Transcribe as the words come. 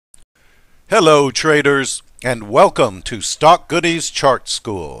Hello traders, and welcome to StockGoodies Chart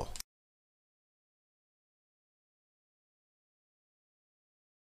School.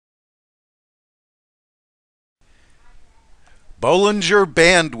 Bollinger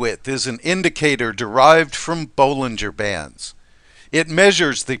Band Width is an indicator derived from Bollinger Bands. It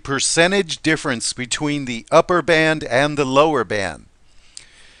measures the percentage difference between the upper band and the lower band.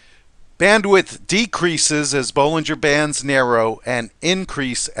 Bandwidth decreases as Bollinger Bands narrow and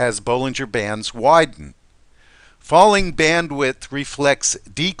increase as Bollinger Bands widen. Falling bandwidth reflects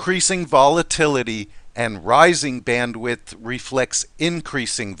decreasing volatility and rising bandwidth reflects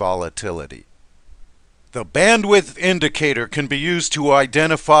increasing volatility. The bandwidth indicator can be used to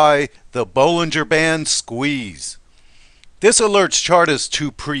identify the Bollinger Band squeeze. This alerts chartists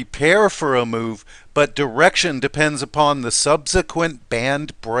to prepare for a move, but direction depends upon the subsequent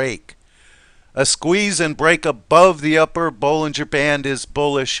band break. A squeeze and break above the upper Bollinger Band is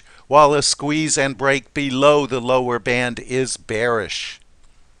bullish, while a squeeze and break below the lower band is bearish.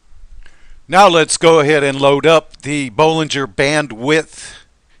 Now let's go ahead and load up the Bollinger Band Width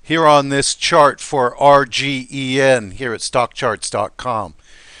here on this chart for RGEN here at StockCharts.com.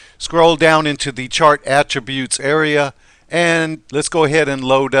 Scroll down into the chart attributes area and let's go ahead and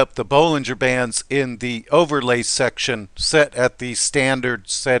load up the Bollinger Bands in the overlay section set at the standard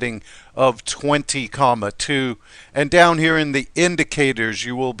setting of 20,2. And down here in the indicators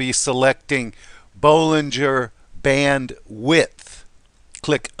you will be selecting Bollinger Band Width.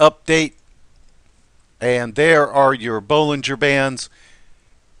 Click Update and there are your Bollinger Bands.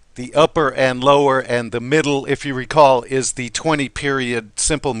 The upper and lower and the middle, if you recall, is the 20 period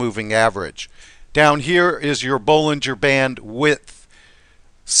simple moving average. Down here is your Bollinger Band Width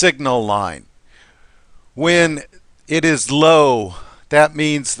signal line. When it is low, that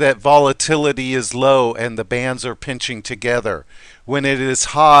means that volatility is low and the bands are pinching together. When it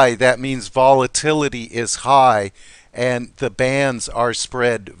is high, that means volatility is high and the bands are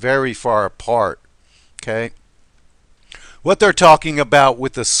spread very far apart. Okay? What they're talking about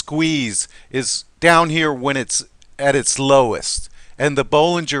with the squeeze is down here when it's at its lowest. And the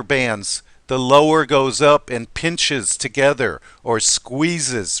Bollinger Bands, the lower goes up and pinches together or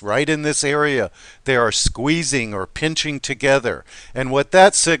squeezes right in this area. They are squeezing or pinching together. And what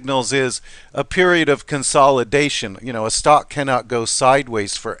that signals is a period of consolidation. You know, a stock cannot go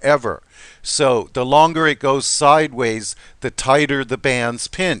sideways forever. So the longer it goes sideways, the tighter the bands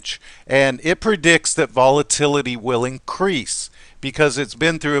pinch. And it predicts that volatility will increase because it's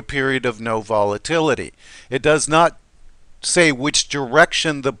been through a period of no volatility. It does not say which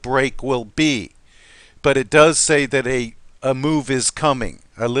direction the break will be, but it does say that a move is coming,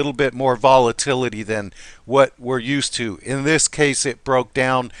 a little bit more volatility than what we're used to. In this case, it broke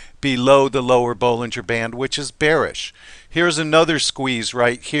down below the lower Bollinger Band, which is bearish. Here's another squeeze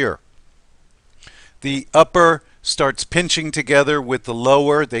right here. The upper starts pinching together with the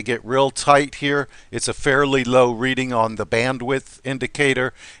lower. They get real tight here. It's a fairly low reading on the bandwidth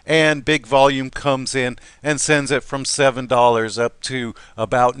indicator, and big volume comes in and sends it from $7 up to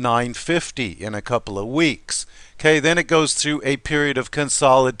about $9.50 in a couple of weeks. Okay, then it goes through a period of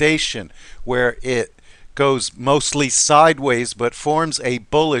consolidation where it goes mostly sideways but forms a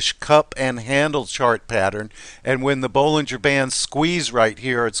bullish cup and handle chart pattern. And when the Bollinger Bands squeeze right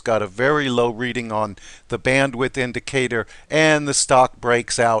here, it's got a very low reading on the bandwidth indicator and the stock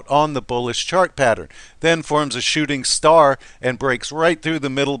breaks out on the bullish chart pattern, then forms a shooting star and breaks right through the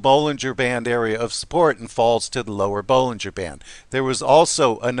middle Bollinger Band area of support and falls to the lower Bollinger Band. There was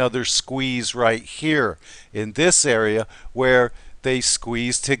also another squeeze right here in this area where they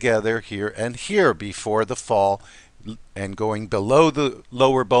squeeze together here and here before the fall, and going below the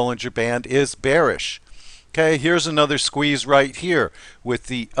lower Bollinger Band is bearish. Okay, here's another squeeze right here with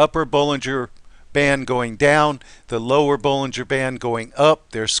the upper Bollinger Band going down, the lower Bollinger Band going up.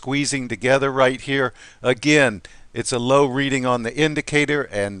 They're squeezing together right here. Again, it's a low reading on the indicator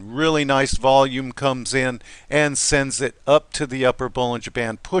and really nice volume comes in and sends it up to the upper Bollinger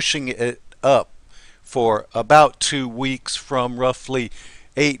Band, pushing it up for about 2 weeks from roughly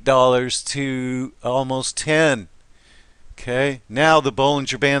 $8 to almost $10. Okay, now the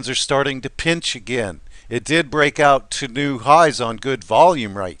Bollinger Bands are starting to pinch again. It did break out to new highs on good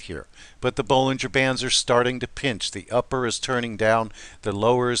volume right here, but the Bollinger Bands are starting to pinch. The upper is turning down, the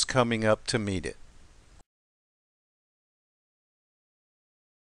lower is coming up to meet it.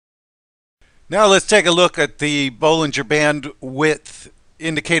 Now let's take a look at the Bollinger Band Width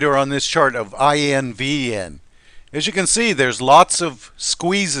indicator on this chart of INVN. As you can see, there's lots of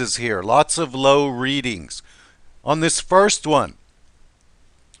squeezes here, lots of low readings. On this first one,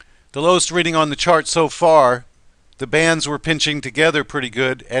 the lowest reading on the chart so far, The bands were pinching together pretty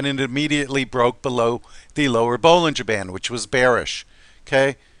good, and it immediately broke below the lower Bollinger Band, which was bearish.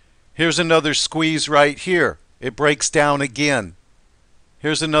 Okay, here's another squeeze right here. It breaks down again.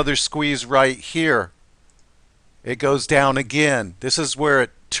 Here's another squeeze right here. It goes down again. This is where it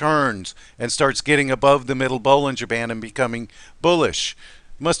turns and starts getting above the middle Bollinger Band and becoming bullish.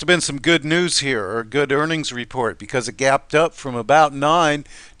 Must have been some good news here, or a good earnings report, because it gapped up from about $9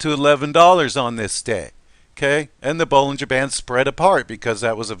 to $11 on this day. Okay, and the Bollinger Band spread apart because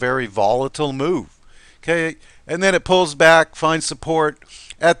that was a very volatile move. Okay, and then it pulls back, finds support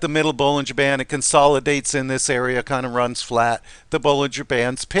at the middle Bollinger Band. It consolidates in this area, kind of runs flat. The Bollinger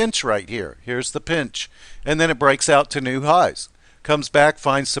Band's pinch right here. Here's the pinch. And then it breaks out to new highs. Comes back,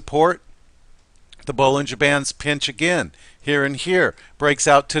 finds support. The Bollinger Band's pinch again, here and here. Breaks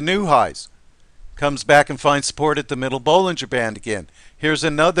out to new highs. Comes back and finds support at the middle Bollinger Band again. Here's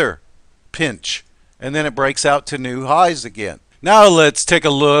another pinch. And then it breaks out to new highs again. Now let's take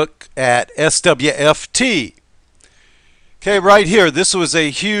a look at SWFT. Okay, right here, this was a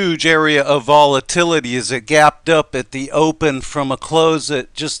huge area of volatility as it gapped up at the open from a close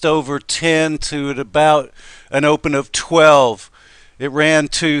at just over 10 to at about an open of 12. It ran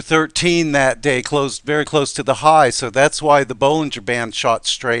to 13 that day, closed very close to the high, so that's why the Bollinger Band shot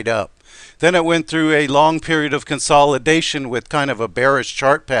straight up. Then it went through a long period of consolidation with kind of a bearish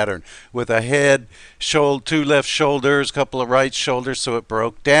chart pattern with a head, shoulder, two left shoulders, a couple of right shoulders, so it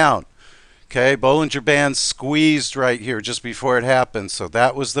broke down. Okay, Bollinger Band squeezed right here just before it happened, so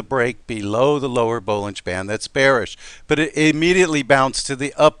that was the break below the lower Bollinger Band. That's bearish, but it immediately bounced to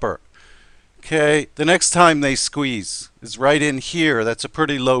the upper. Okay, the next time they squeeze is right in here. That's a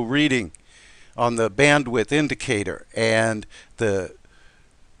pretty low reading on the bandwidth indicator, and the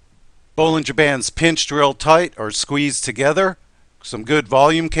Bollinger Bands pinched real tight or squeezed together. Some good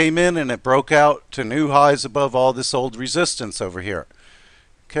volume came in and it broke out to new highs above all this old resistance over here.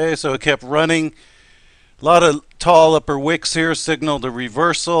 Okay, so it kept running. A lot of tall upper wicks here signaled a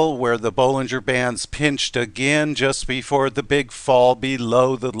reversal where the Bollinger Bands pinched again just before the big fall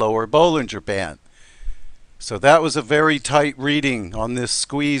below the lower Bollinger Band. So that was a very tight reading on this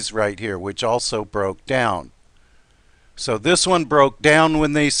squeeze right here, which also broke down. So this one broke down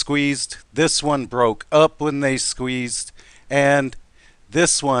when they squeezed, this one broke up when they squeezed, and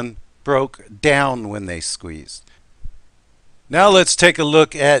this one broke down when they squeezed. Now let's take a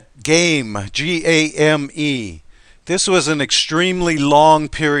look at GAME, G-A-M-E. This was an extremely long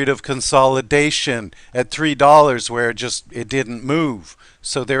period of consolidation at $3 where it didn't move.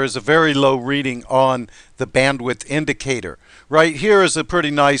 So there is a very low reading on the bandwidth indicator. Right here is a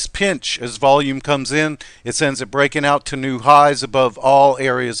pretty nice pinch. As volume comes in, it sends it breaking out to new highs above all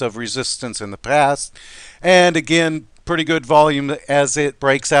areas of resistance in the past. And again, pretty good volume as it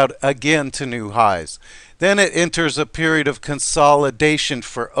breaks out again to new highs. Then it enters a period of consolidation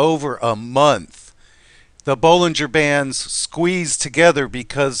for over a month. The Bollinger Bands squeeze together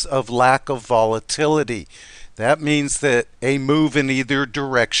because of lack of volatility. That means that a move in either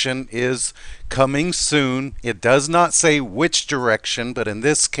direction is coming soon. It does not say which direction, but in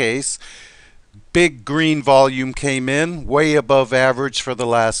this case, big green volume came in, way above average for the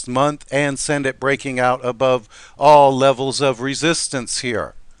last month, and sent it breaking out above all levels of resistance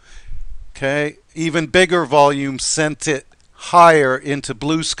here. Okay, even bigger volume sent it higher into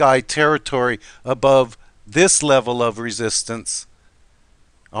blue sky territory above this level of resistance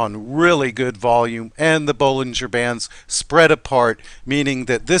on really good volume, and the Bollinger Bands spread apart, meaning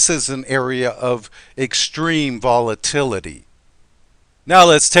that this is an area of extreme volatility. Now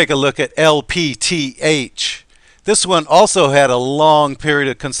let's take a look at LPTH. This one also had a long period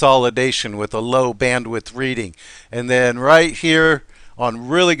of consolidation with a low bandwidth reading, and then right here on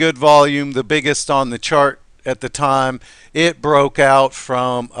really good volume, the biggest on the chart at the time, it broke out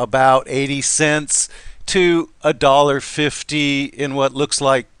from about 80 cents to $1.50 in what looks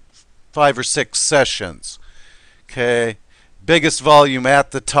like 5 or 6 sessions. Okay, biggest volume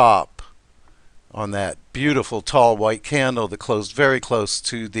at the top on that beautiful tall white candle that closed very close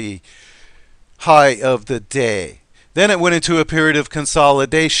to the high of the day. Then it went into a period of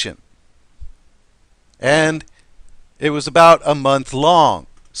consolidation, and it was about a month long.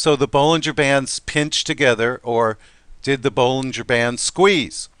 So the Bollinger Bands pinched together, or did the Bollinger Band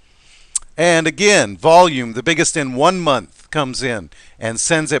squeeze? And again, volume, the biggest in 1 month, comes in and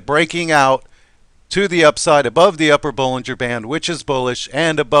sends it breaking out to the upside above the upper Bollinger Band, which is bullish,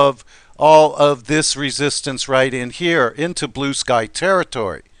 and above all of this resistance right in here into blue sky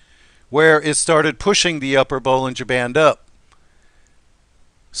territory, where it started pushing the upper Bollinger Band up.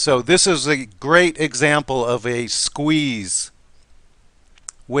 So this is a great example of a squeeze.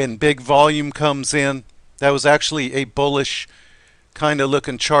 When big volume comes in, That was actually a bullish kind of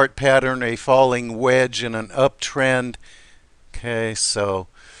looking chart pattern, a falling wedge in an uptrend. Okay, so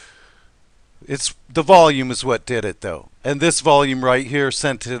it's the volume is what did it though. And this volume right here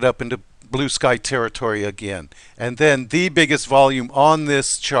sent it up into blue sky territory again. And then the biggest volume on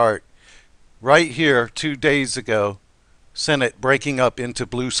this chart right here 2 days ago sent it breaking up into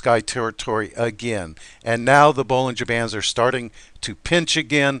blue sky territory again. And now the Bollinger Bands are starting to pinch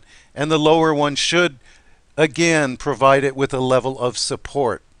again, and the lower one should again provide it with a level of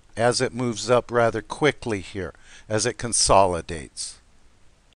support as it moves up rather quickly here, as it consolidates.